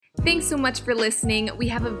Thanks so much for listening. We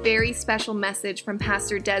have a very special message from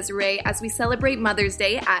Pastor Desiree as we celebrate Mother's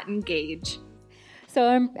Day at Engage. So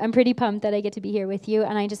I'm pretty pumped that I get to be here with you,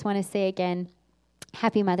 and I just want to say again,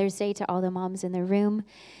 Happy Mother's Day to all the moms in the room.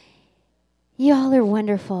 You all are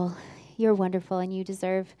wonderful. You're wonderful, and you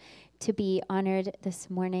deserve to be honored this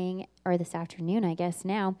morning, or this afternoon, I guess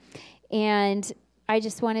now. And I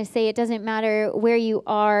just want to say it doesn't matter where you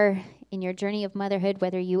are in your journey of motherhood,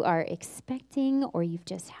 whether you are expecting or you've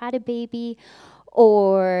just had a baby,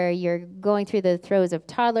 or you're going through the throes of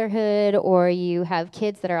toddlerhood, or you have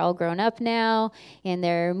kids that are all grown up now and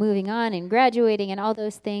they're moving on and graduating and all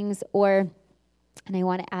those things. And I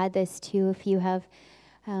want to add this too, if you have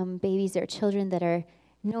babies or children that are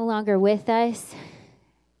no longer with us,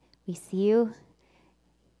 we see you.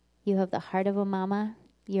 You have the heart of a mama.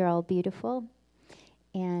 You're all beautiful.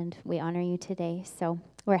 And we honor you today. So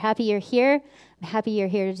we're happy you're here. I'm happy you're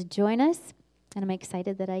here to join us. And I'm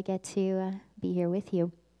excited that I get to be here with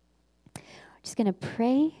you. We're just going to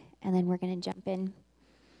pray, and then we're going to jump in.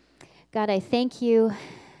 God, I thank you.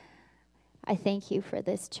 I thank you for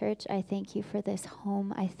this church. I thank you for this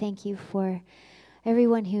home. I thank you for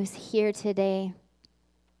everyone who's here today.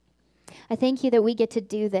 I thank you that we get to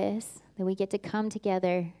do this, that we get to come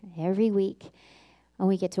together every week, and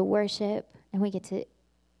we get to worship, and we get to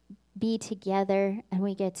be together, and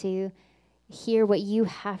we get to hear what you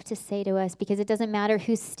have to say to us, because it doesn't matter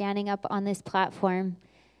who's standing up on this platform.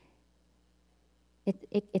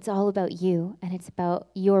 It's all about you, and it's about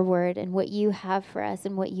your word and what you have for us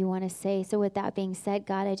and what you want to say. So with that being said,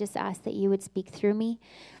 God, I just ask that you would speak through me,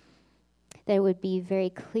 that it would be very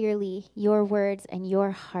clearly your words and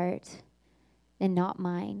your heart and not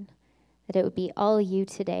mine, that it would be all you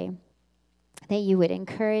today, that you would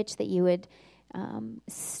encourage, that you would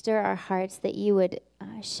stir our hearts, that you would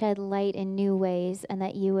shed light in new ways, and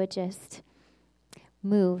that you would just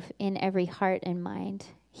move in every heart and mind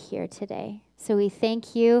here today. So we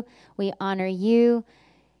thank you, we honor you,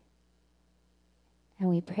 and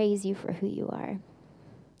we praise you for who you are.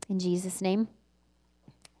 In Jesus' name.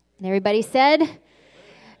 And everybody said,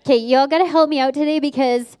 okay, y'all got to help me out today,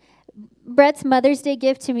 because Brett's Mother's Day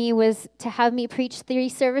gift to me was to have me preach 3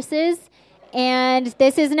 services, and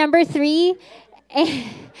this is number 3,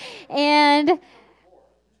 and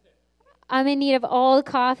I'm in need of all the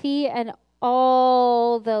coffee and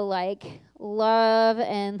all the love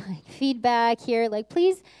and feedback here.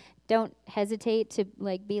 Please don't hesitate to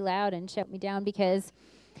be loud and shout me down, because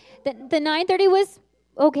the 9:30 was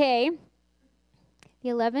okay. The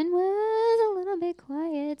 11 was a little bit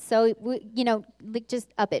quiet. So just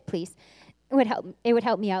up it, please. It would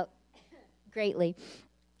help me out greatly.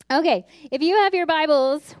 Okay, if you have your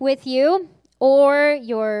Bibles with you, or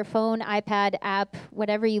your phone, iPad app,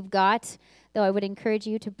 whatever you've got, though I would encourage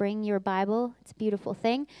you to bring your Bible. It's a beautiful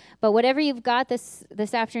thing. But whatever you've got this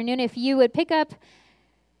afternoon, if you would pick up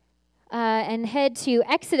and head to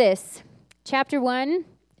Exodus chapter 1,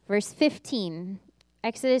 verse 15.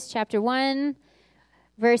 Exodus chapter 1,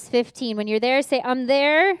 verse 15. When you're there, say, I'm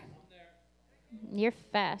there. You're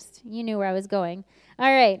fast. You knew where I was going.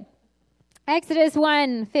 All right. Exodus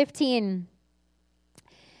 1:15.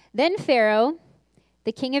 Then Pharaoh,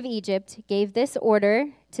 the king of Egypt, gave this order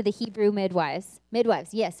to the Hebrew midwives.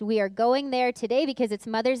 Midwives, yes, we are going there today because it's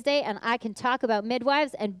Mother's Day, and I can talk about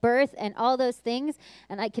midwives and birth and all those things,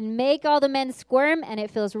 and I can make all the men squirm, and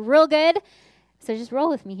it feels real good. So just roll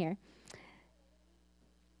with me here.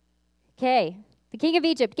 Okay. The king of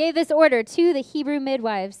Egypt gave this order to the Hebrew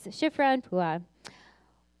midwives, Shiphrah and Puah.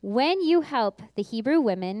 When you help the Hebrew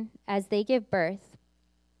women as they give birth,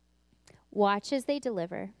 watch as they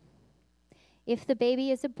deliver. If the baby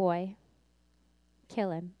is a boy, kill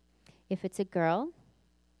him. If it's a girl,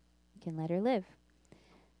 you can let her live.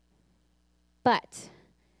 But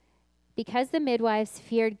because the midwives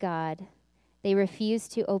feared God, they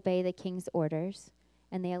refused to obey the king's orders,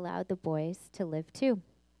 and they allowed the boys to live too.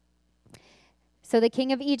 So the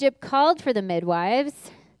king of Egypt called for the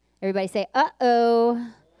midwives. Everybody say,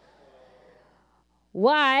 uh-oh.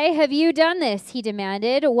 Why have you done this? He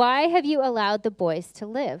demanded. Why have you allowed the boys to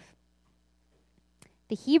live?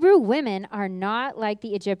 The Hebrew women are not like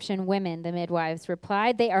the Egyptian women, the midwives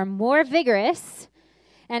replied. They are more vigorous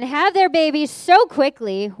and have their babies so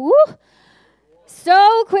quickly,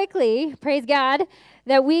 praise God,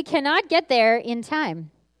 that we cannot get there in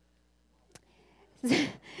time.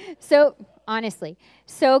 So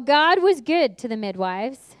God was good to the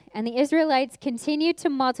midwives, and the Israelites continued to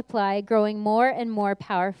multiply, growing more and more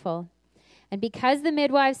powerful. And because the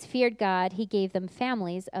midwives feared God, he gave them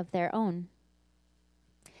families of their own.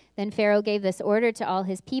 Then Pharaoh gave this order to all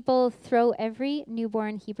his people, throw every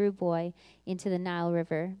newborn Hebrew boy into the Nile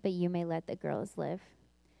River, but you may let the girls live.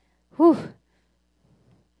 Whew.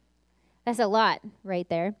 That's a lot right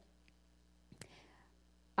there.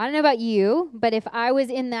 I don't know about you, but if I was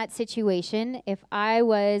in that situation, if I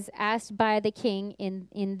was asked by the king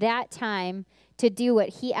in that time to do what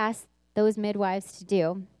he asked those midwives to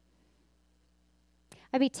do,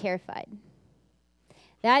 I'd be terrified.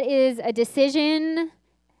 That is a decision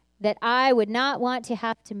that I would not want to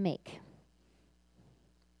have to make.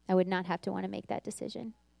 I would not have to want to make that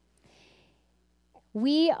decision.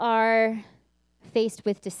 We are faced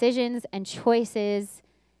with decisions and choices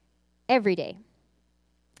every day.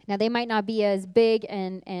 Now, they might not be as big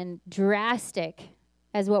and drastic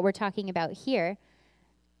as what we're talking about here,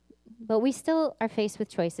 but we still are faced with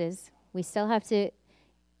choices. We still have to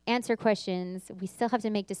answer questions. We still have to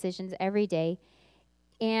make decisions every day.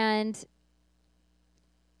 And,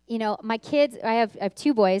 you know, my kids, I have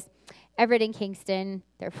two boys, Everett and Kingston.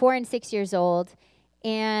 They're 4 and 6 years old,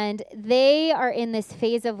 and they are in this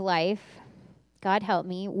phase of life, God help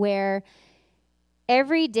me, where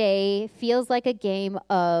every day feels like a game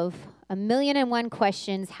of 1,000,001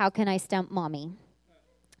 questions. How can I stump mommy?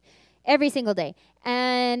 Every single day.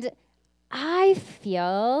 And I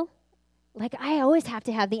feel like I always have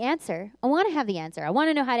to have the answer. I want to have the answer. I want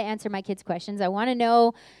to know how to answer my kids' questions. I want to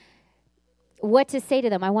know what to say to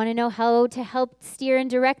them. I want to know how to help steer and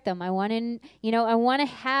direct them. I want to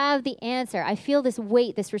have the answer. I feel this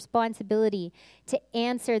weight, this responsibility to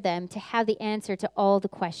answer them, to have the answer to all the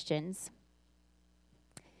questions.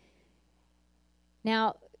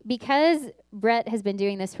 Now, because Brett has been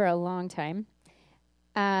doing this for a long time,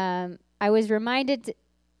 I was reminded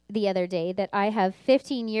the other day that I have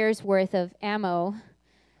 15 years worth of ammo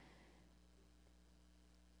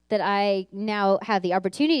that I now have the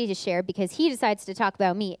opportunity to share because he decides to talk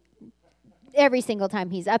about me every single time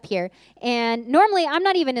he's up here. And normally I'm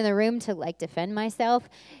not even in the room to defend myself.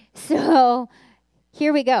 So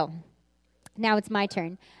here we go. Now it's my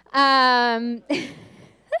turn.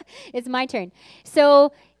 It's my turn.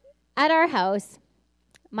 So at our house,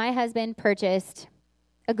 my husband purchased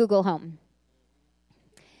a Google Home.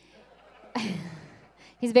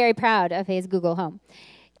 He's very proud of his Google Home.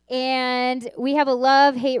 And we have a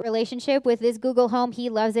love-hate relationship with this Google Home. He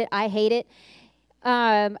loves it. I hate it.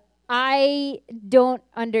 I don't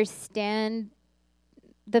understand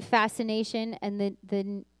the fascination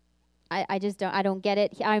and I just don't. I don't get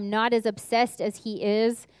it. I'm not as obsessed as he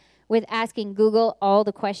is with asking Google all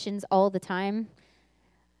the questions all the time.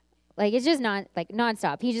 It's just not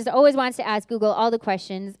nonstop. He just always wants to ask Google all the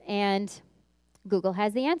questions, and Google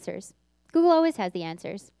has the answers. Google always has the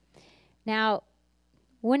answers. Now,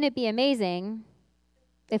 wouldn't it be amazing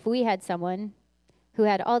if we had someone who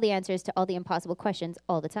had all the answers to all the impossible questions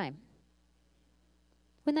all the time?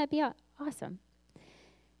 Wouldn't that be awesome?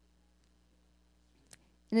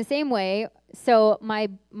 In the same way, so my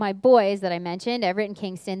boys that I mentioned, Everett and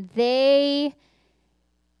Kingston, they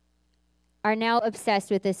are now obsessed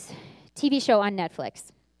with this TV show on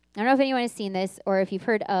Netflix. I don't know if anyone has seen this or if you've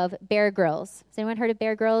heard of Bear Grylls. Has anyone heard of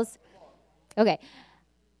Bear Grylls? Okay.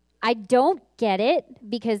 I don't get it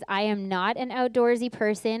because I am not an outdoorsy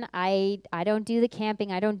person. I don't do the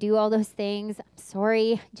camping. I don't do all those things. I'm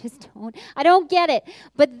sorry. I don't get it.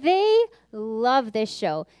 But they love this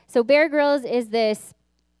show. So Bear Grylls is this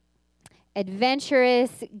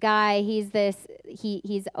adventurous guy. He's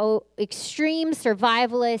extreme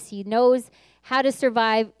survivalist. He knows how to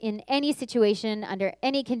survive in any situation, under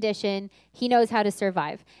any condition. He knows how to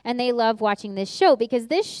survive. And they love watching this show because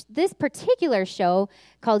this particular show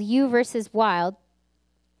called You versus Wild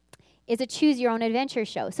is a choose your own adventure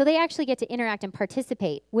show. So they actually get to interact and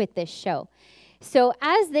participate with this show. So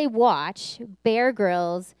as they watch Bear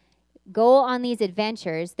Grylls go on these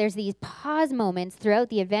adventures, there's these pause moments throughout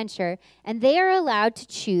the adventure, and they are allowed to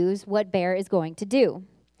choose what Bear is going to do.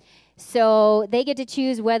 So they get to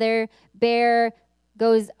choose whether Bear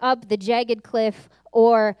goes up the jagged cliff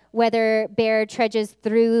or whether Bear trudges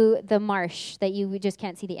through the marsh that you just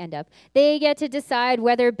can't see the end of. They get to decide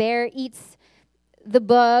whether Bear eats the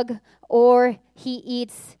bug or he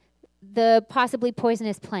eats the possibly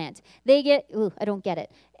poisonous plant. I don't get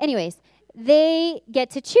it. Anyways, they get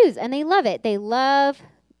to choose, and they love it. They love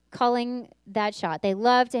calling that shot. They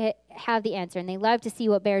love to have the answer, and they love to see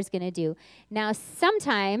what Bear's going to do. Now,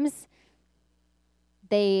 sometimes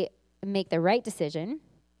they make the right decision,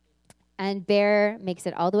 and Bear makes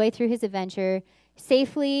it all the way through his adventure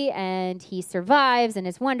safely, and he survives, and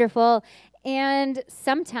it's wonderful. And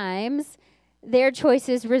sometimes their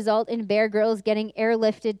choices result in Bear Grylls getting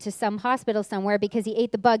airlifted to some hospital somewhere because he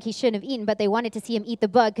ate the bug he shouldn't have eaten, but they wanted to see him eat the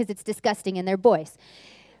bug because it's disgusting and they're boys.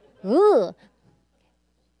 Ooh.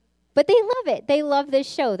 But they love it. They love this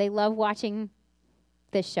show. They love watching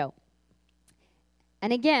this show.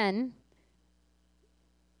 And again,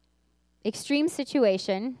 extreme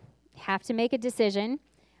situation, have to make a decision.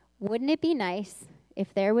 Wouldn't it be nice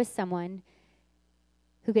if there was someone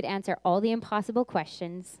who could answer all the impossible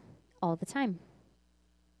questions all the time?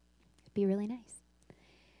 It'd be really nice.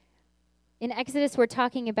 In Exodus, we're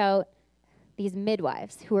talking about these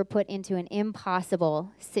midwives who were put into an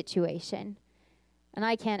impossible situation. And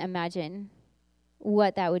I can't imagine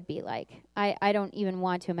what that would be like. I don't even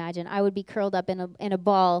want to imagine. I would be curled up in a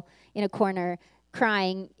ball in a corner,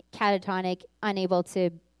 crying, catatonic, unable to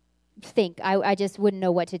think. I just wouldn't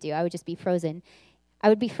know what to do. I would just be frozen. I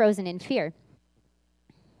would be frozen in fear.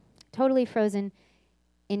 Totally frozen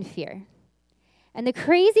in fear. And the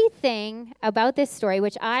crazy thing about this story,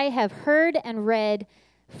 which I have heard and read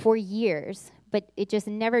for years, but it just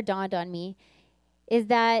never dawned on me, is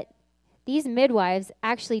that these midwives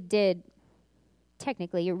actually did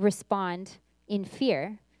technically respond in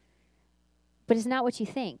fear, but it's not what you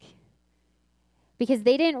think. Because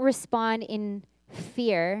they didn't respond in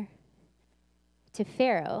fear to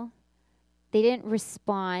Pharaoh. They didn't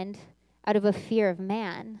respond out of a fear of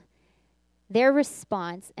man. Their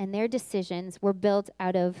response and their decisions were built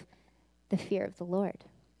out of the fear of the Lord.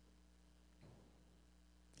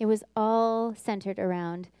 It was all centered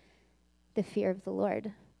around the fear of the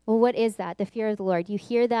Lord. Well, what is that? The fear of the Lord. You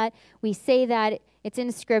hear that. We say that. It's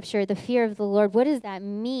in Scripture, the fear of the Lord. What does that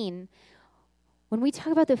mean? When we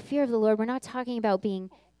talk about the fear of the Lord, we're not talking about being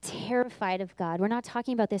terrified of God. We're not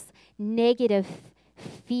talking about this negative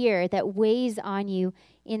fear that weighs on you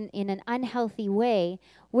in an unhealthy way.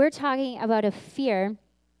 We're talking about a fear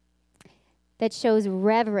that shows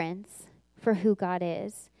reverence for who God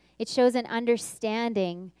is. It shows an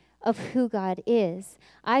understanding of who God is.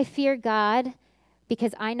 I fear God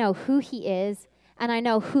because I know who He is, and I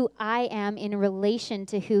know who I am in relation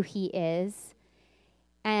to who He is.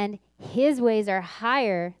 And His ways are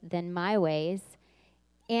higher than my ways.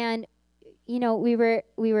 And, you know, we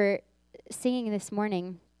were singing this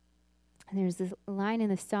morning, and there's this line in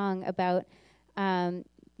the song about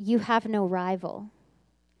you have no rival.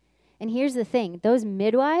 And here's the thing. Those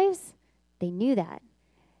midwives, they knew that.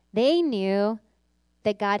 They knew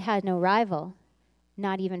that God had no rival.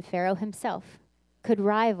 Not even Pharaoh himself could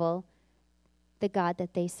rival the God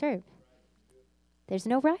that they served. There's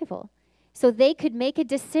no rival. So they could make a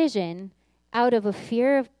decision out of a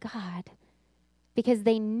fear of God because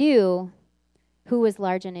they knew who was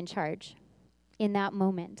large and in charge in that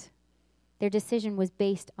moment. Their decision was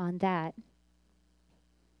based on that.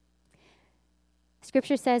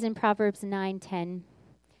 Scripture says in Proverbs 9:10,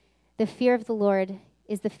 the fear of the Lord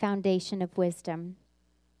is the foundation of wisdom.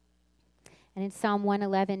 And in Psalm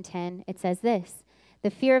 111:10, it says this, the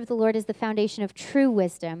fear of the Lord is the foundation of true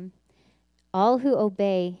wisdom. All who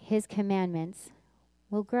obey His commandments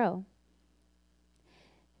will grow.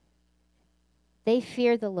 They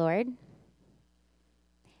feared the Lord,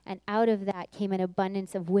 and out of that came an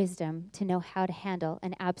abundance of wisdom to know how to handle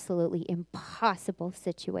an absolutely impossible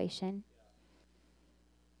situation.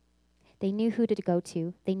 They knew who to go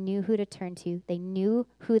to. They knew who to turn to. They knew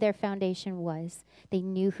who their foundation was. They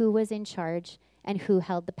knew who was in charge and who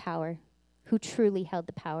held the power, who truly held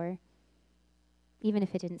the power, even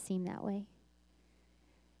if it didn't seem that way.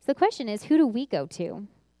 So the question is, who do we go to?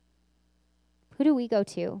 Who do we go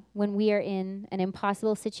to when we are in an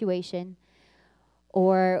impossible situation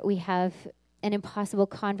or we have an impossible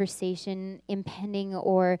conversation impending,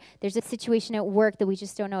 or there's a situation at work that we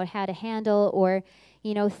just don't know how to handle, or,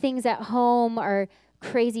 you know, things at home are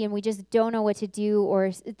crazy and we just don't know what to do,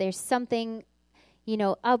 or there's something, you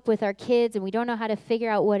know, up with our kids and we don't know how to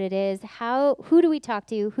figure out what it is. Who do we talk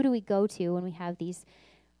to? Who do we go to when we have these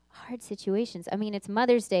hard situations? I mean, it's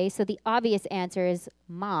Mother's Day, so the obvious answer is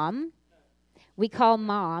mom. We call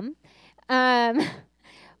mom.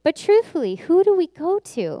 But truthfully, who do we go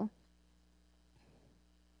to?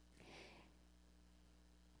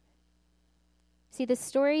 See, the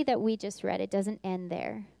story that we just read, it doesn't end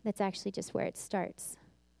there. That's actually just where it starts.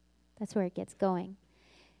 That's where it gets going.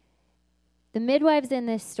 The midwives in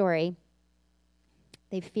this story,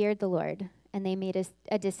 they feared the Lord, and they made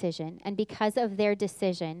a decision. And because of their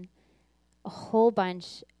decision, a whole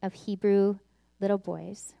bunch of Hebrew little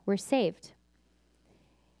boys were saved.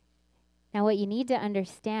 Now, what you need to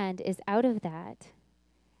understand is out of that,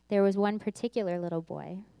 there was one particular little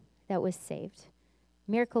boy that was saved,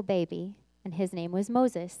 miracle baby, and his name was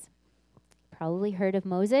Moses. Probably heard of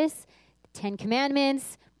Moses. 10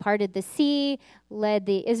 Commandments, parted the sea, led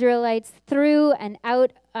the Israelites through and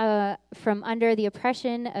out from under the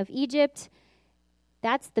oppression of Egypt.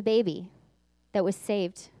 That's the baby that was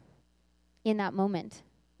saved in that moment,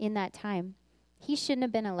 in that time. He shouldn't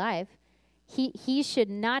have been alive. He should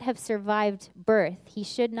not have survived birth. He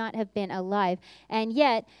should not have been alive. And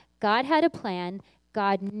yet, God had a plan.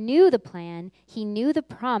 God knew the plan. He knew the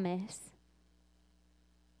promise.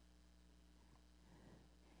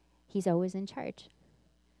 He's always in charge.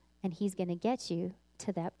 And he's going to get you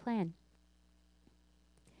to that plan.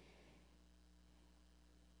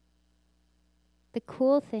 The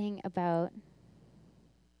cool thing about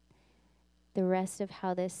the rest of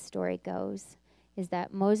how this story goes is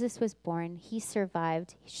that Moses was born. He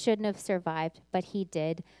survived. He shouldn't have survived, but he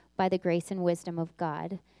did by the grace and wisdom of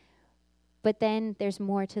God. But then there's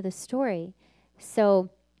more to the story. So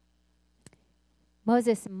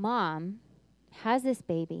Moses' mom has this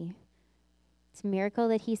baby. It's a miracle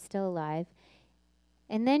that he's still alive.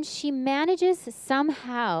 And then she manages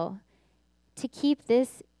somehow to keep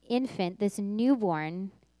this infant, this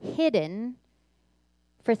newborn, hidden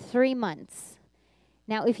for 3 months.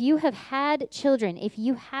 Now, if you have had children, if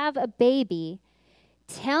you have a baby,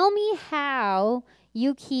 tell me how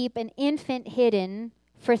you keep an infant hidden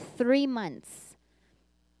for 3 months.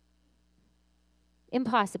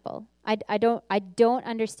 Impossible. I don't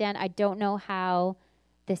understand. I don't know how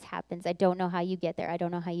this happens. I don't know how you get there. I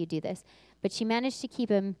don't know how you do this. But she managed to keep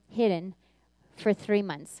him hidden for 3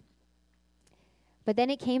 months. But then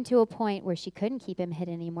it came to a point where she couldn't keep him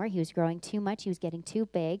hidden anymore. He was growing too much. He was getting too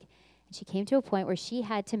big. And she came to a point where she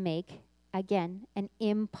had to make, again, an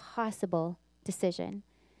impossible decision.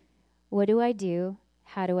 What do I do?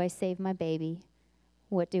 How do I save my baby?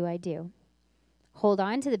 What do I do? Hold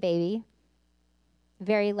on to the baby.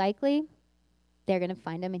 Very likely, they're going to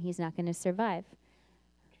find him and he's not going to survive.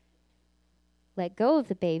 Let go of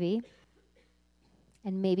the baby,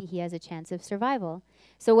 and maybe he has a chance of survival.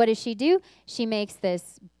 So what does she do? She makes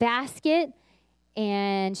this basket,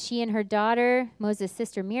 and she and her daughter, Moses'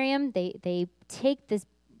 sister Miriam, they take this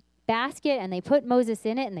basket, and they put Moses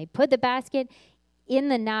in it, and they put the basket in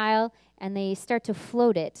the Nile, and they start to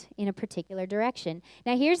float it in a particular direction.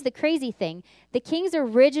 Now, here's the crazy thing. The king's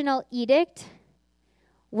original edict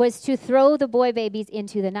was to throw the boy babies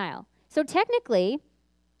into the Nile. So technically,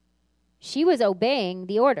 she was obeying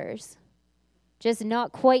the orders, just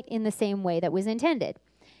not quite in the same way that was intended.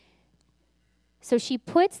 So she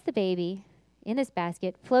puts the baby in this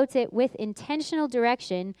basket, floats it with intentional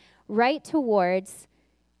direction right towards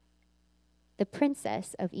the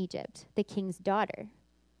princess of Egypt, the king's daughter.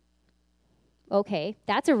 Okay,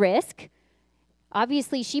 that's a risk.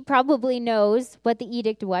 Obviously, she probably knows what the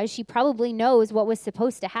edict was. She probably knows what was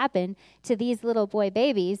supposed to happen to these little boy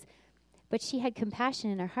babies, but she had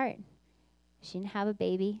compassion in her heart. She didn't have a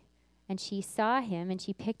baby, and she saw him, and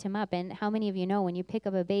she picked him up. And how many of you know when you pick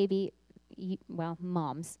up a baby,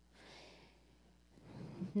 moms,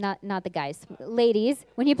 not the guys, ladies,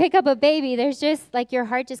 when you pick up a baby, there's just like your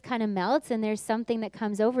heart just kind of melts, and there's something that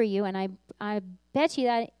comes over you, and I bet you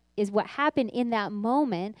that is what happened in that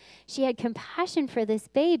moment. She had compassion for this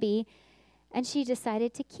baby, and she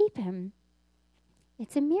decided to keep him.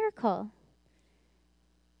 It's a miracle.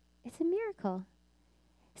 It's a miracle.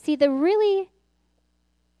 See, the really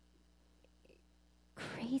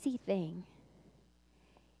crazy thing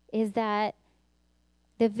is that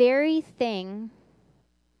the very thing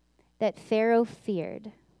that Pharaoh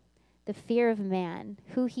feared, the fear of man,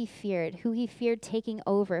 who he feared taking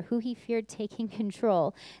over, who he feared taking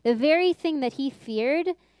control, the very thing that he feared,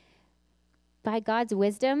 by God's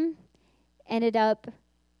wisdom, ended up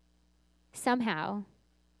somehow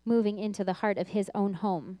moving into the heart of his own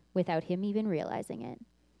home without him even realizing it.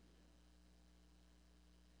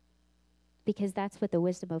 Because that's what the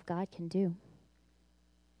wisdom of God can do.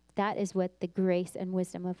 That is what the grace and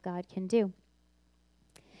wisdom of God can do.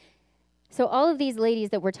 So all of these ladies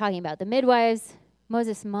that we're talking about, the midwives,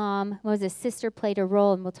 Moses' mom, Moses' sister played a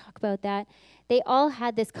role, and we'll talk about that. They all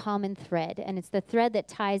had this common thread, and it's the thread that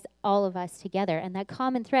ties all of us together. And that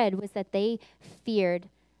common thread was that they feared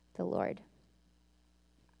the Lord.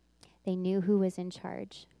 They knew who was in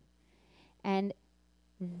charge. And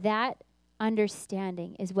that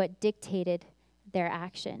understanding is what dictated their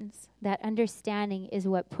actions. That understanding is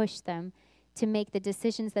what pushed them to make the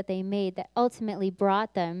decisions that they made that ultimately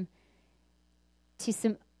brought them to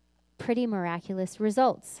some pretty miraculous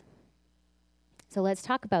results. So let's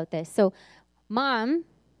talk about this. So mom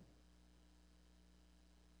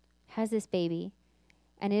has this baby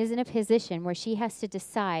and is in a position where she has to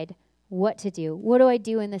decide what to do. What do I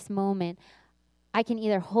do in this moment? I can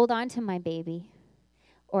either hold on to my baby,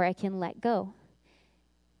 or I can let go.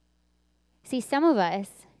 See, some of us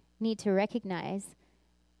need to recognize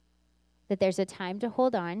that there's a time to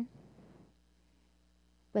hold on,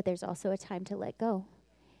 but there's also a time to let go.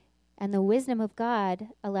 And the wisdom of God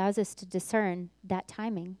allows us to discern that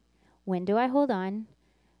timing. When do I hold on,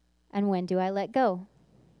 and when do I let go?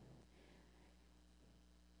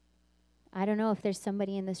 I don't know if there's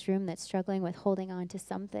somebody in this room that's struggling with holding on to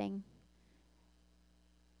something.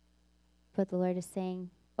 But the Lord is saying,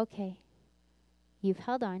 okay, you've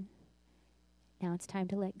held on. Now it's time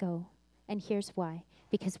to let go. And here's why.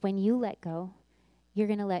 Because when you let go, you're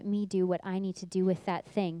going to let me do what I need to do with that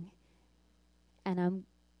thing. And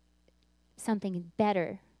something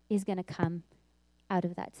better is going to come out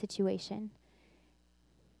of that situation.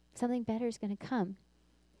 Something better is going to come.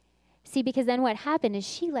 See, because then what happened is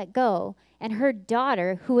she let go, and her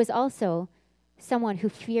daughter, who was also someone who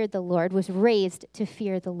feared the Lord, was raised to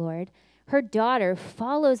fear the Lord. Her daughter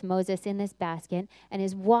follows Moses in this basket and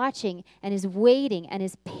is watching and is waiting and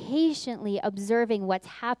is patiently observing what's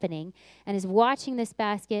happening and is watching this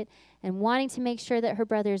basket and wanting to make sure that her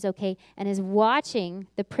brother is okay and is watching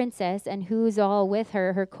the princess and who's all with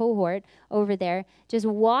her, her cohort over there, just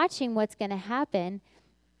watching what's going to happen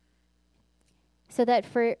so that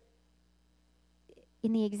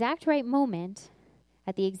in the exact right moment,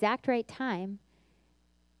 at the exact right time,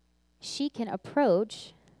 she can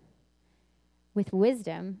approach with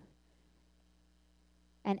wisdom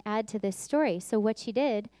and add to this story. So what she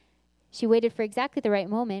did, she waited for exactly the right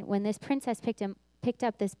moment when this princess picked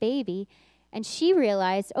up this baby, and she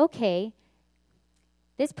realized, okay,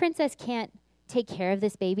 this princess can't take care of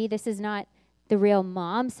this baby. This is not the real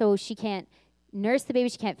mom, so she can't nurse the baby.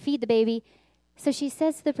 She can't feed the baby. So she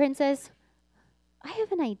says to the princess, I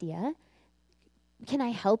have an idea. Can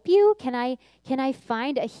I help you? Can I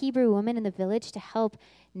find a Hebrew woman in the village to help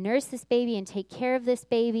nurse this baby and take care of this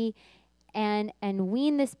baby and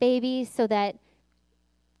wean this baby so that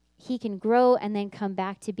he can grow and then come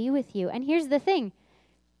back to be with you? And here's the thing.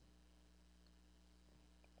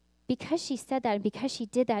 Because she said that and because she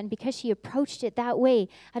did that and because she approached it that way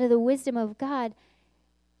out of the wisdom of God,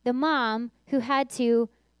 the mom who had to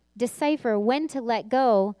decipher when to let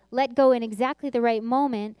go in exactly the right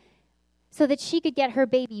moment so that she could get her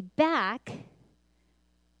baby back,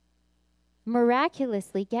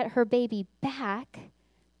 miraculously get her baby back,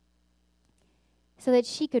 so that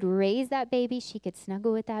she could raise that baby, she could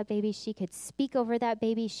snuggle with that baby, she could speak over that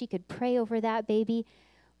baby, she could pray over that baby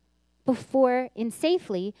before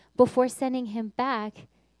sending him back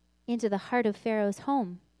into the heart of Pharaoh's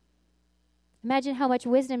home. Imagine how much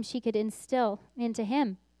wisdom she could instill into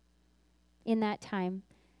him in that time.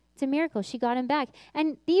 It's a miracle. She got him back.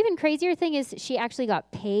 And the even crazier thing is she actually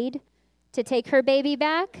got paid to take her baby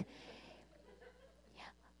back.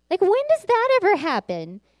 Like, when does that ever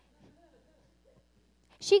happen?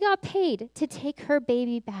 She got paid to take her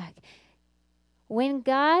baby back. When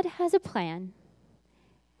God has a plan,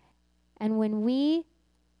 and when we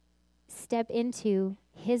step into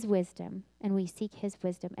his wisdom, and we seek his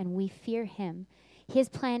wisdom, and we fear him, his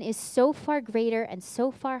plan is so far greater and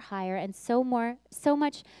so far higher and so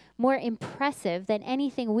much more impressive than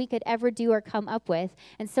anything we could ever do or come up with,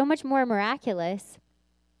 and so much more miraculous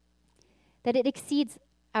that it exceeds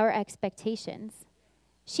our expectations.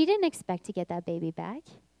 She didn't expect to get that baby back,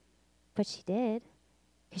 but she did,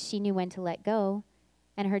 because she knew when to let go,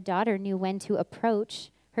 and her daughter knew when to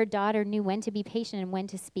approach. Her daughter knew when to be patient and when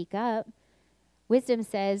to speak up. Wisdom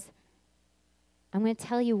says, I'm going to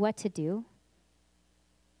tell you what to do,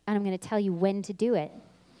 and I'm going to tell you when to do it.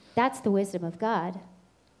 That's the wisdom of God.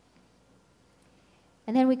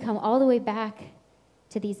 And then we come all the way back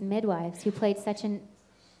to these midwives who played such an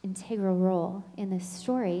integral role in this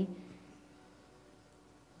story.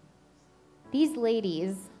 These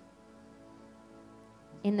ladies,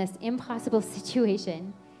 in this impossible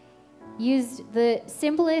situation, used the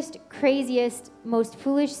simplest, craziest, most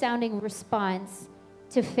foolish-sounding response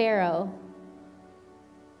to Pharaoh,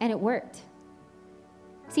 and it worked.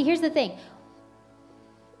 See, here's the thing.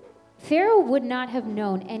 Pharaoh would not have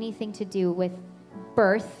known anything to do with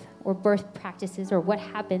birth or birth practices or what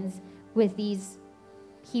happens with these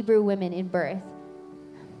Hebrew women in birth.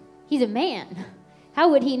 He's a man. How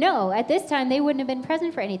would he know? At this time, they wouldn't have been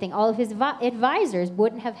present for anything. All of his advisors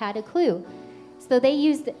wouldn't have had a clue. So they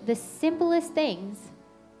used the simplest things.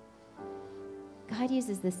 God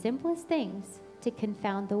uses the simplest things to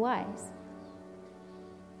confound the wise.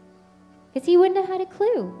 Because he wouldn't have had a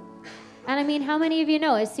clue. And I mean, how many of you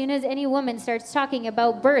know, as soon as any woman starts talking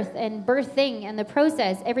about birth and birthing and the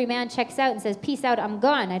process, every man checks out and says, peace out, I'm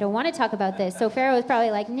gone. I don't want to talk about this. So Pharaoh was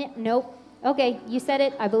probably like, nope. Okay, you said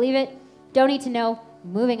it. I believe it. Don't need to know.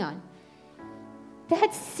 moving on.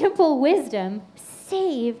 That simple wisdom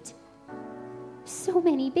saved so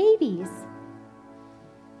many babies,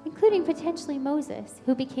 including potentially Moses,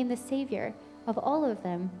 who became the savior of all of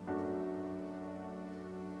them.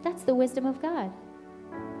 That's the wisdom of God.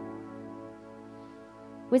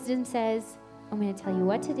 Wisdom says, I'm going to tell you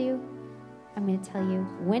what to do, I'm going to tell you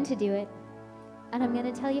when to do it, and I'm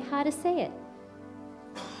going to tell you how to say it.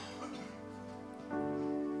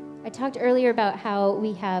 I talked earlier about how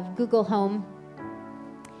we have Google Home,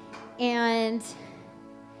 and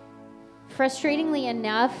frustratingly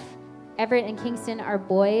enough, Everett and Kingston, our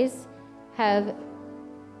boys, have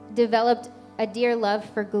developed a dear love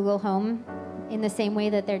for Google Home in the same way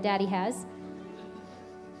that their daddy has.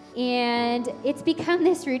 And it's become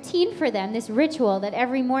this routine for them, this ritual that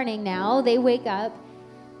every morning now they wake up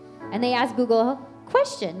and they ask Google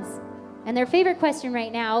questions. And their favorite question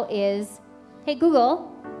right now is, hey, Google,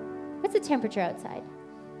 what's the temperature outside?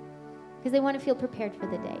 Because they want to feel prepared for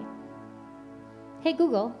the day. Hey,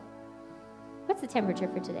 Google, what's the temperature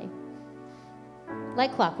for today?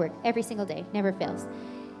 Like clockwork, every single day, never fails.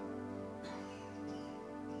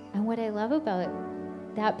 And what I love about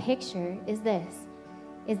that picture is this,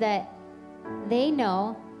 is that they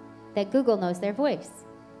know that Google knows their voice.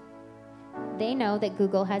 They know that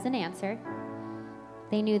Google has an answer.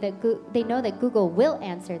 They know that Google will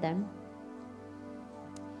answer them.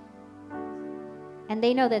 And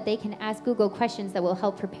they know that they can ask Google questions that will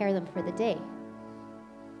help prepare them for the day.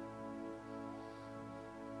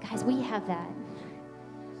 Guys, we have that.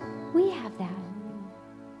 We have that.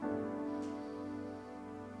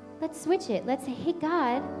 Let's switch it. Let's say, hey,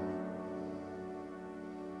 God,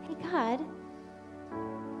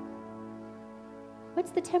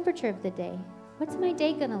 what's the temperature of the day? What's my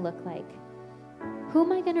day going to look like? Who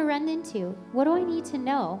am I going to run into? What do I need to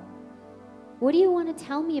know? What do you want to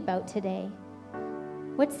tell me about today?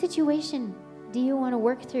 What situation do you want to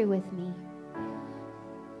work through with me?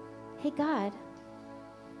 Hey, God,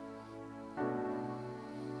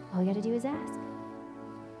 all you got to do is ask.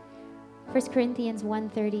 1 Corinthians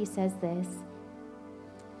 1:30 says this,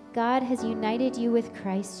 God has united you with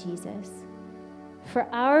Christ Jesus. For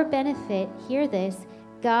our benefit, hear this,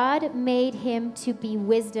 God made him to be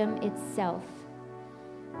wisdom itself.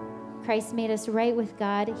 Christ made us right with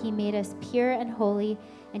God. He made us pure and holy,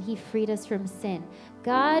 and he freed us from sin.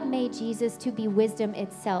 God made Jesus to be wisdom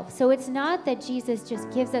itself. So it's not that Jesus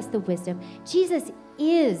just gives us the wisdom. Jesus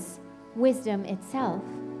is wisdom itself.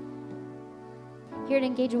 Here at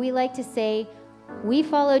Engage, we like to say, we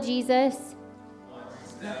follow Jesus one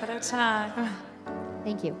step at a time.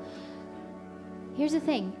 Thank you. Here's the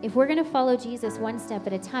thing. If we're going to follow Jesus one step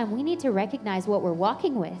at a time, we need to recognize what we're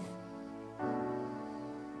walking with.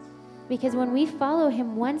 Because when we follow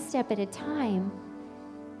him one step at a time,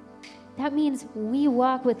 that means we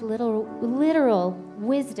walk with literal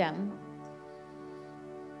wisdom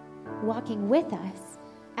walking with us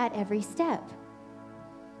at every step.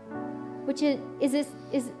 Which is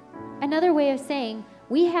another way of saying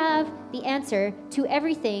we have the answer to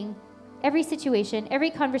everything, every situation,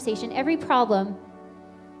 every conversation, every problem,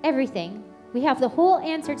 everything. We have the whole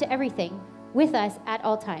answer to everything with us at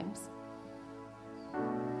all times.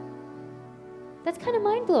 That's kind of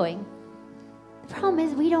mind-blowing. The problem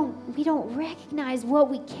is we don't recognize what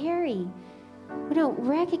we carry. We don't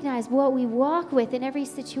recognize what we walk with in every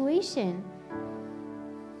situation.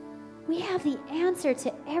 We have the answer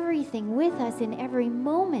to everything with us in every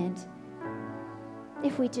moment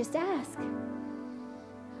if we just ask.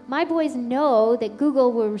 My boys know that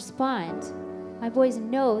Google will respond. My boys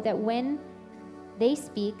know that when they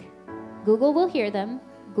speak, Google will hear them,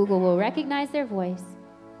 Google will recognize their voice,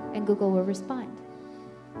 and Google will respond.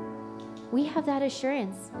 We have that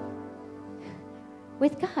assurance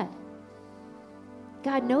with God.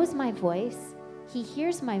 God knows my voice. He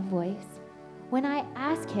hears my voice. When I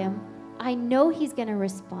ask him, I know he's going to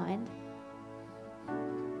respond.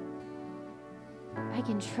 I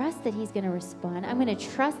can trust that he's going to respond. I'm going to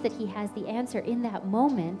trust that he has the answer in that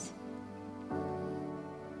moment.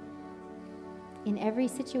 In every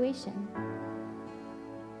situation.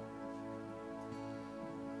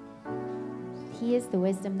 He is the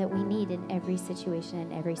wisdom that we need in every situation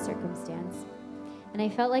and every circumstance. And I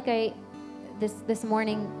felt like this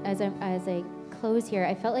morning, as I close here,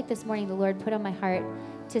 I felt like this morning the Lord put on my heart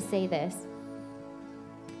to say this.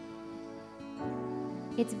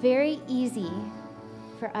 It's very easy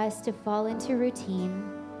for us to fall into routine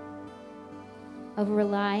of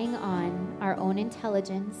relying on our own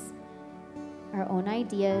intelligence, our own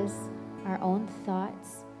ideas, our own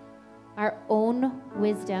thoughts, our own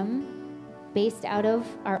wisdom based out of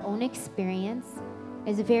our own experience,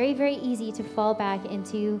 It's very, very easy to fall back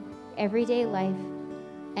into everyday life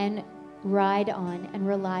and ride on and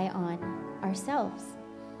rely on ourselves.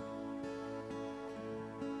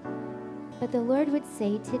 But the Lord would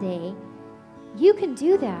say today, you can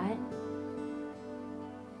do that,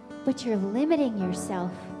 but you're limiting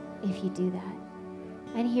yourself if you do that.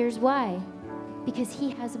 And here's why. Because He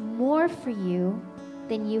has more for you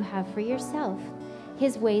than you have for yourself.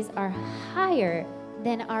 His ways are higher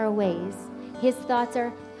than our ways. His thoughts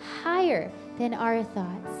are higher than our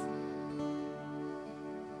thoughts.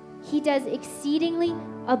 He does exceedingly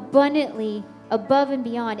abundantly above and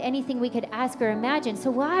beyond anything we could ask or imagine. So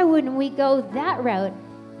why wouldn't we go that route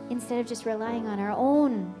instead of just relying on our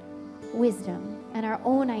own wisdom and our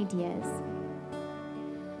own ideas?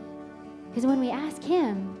 Because when we ask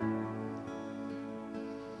Him,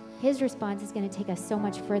 His response is going to take us so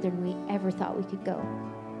much further than we ever thought we could go.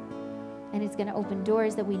 And it's going to open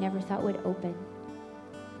doors that we never thought would open.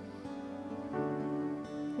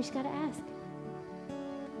 We just got to ask.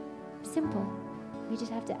 Simple. We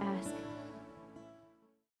just have to ask.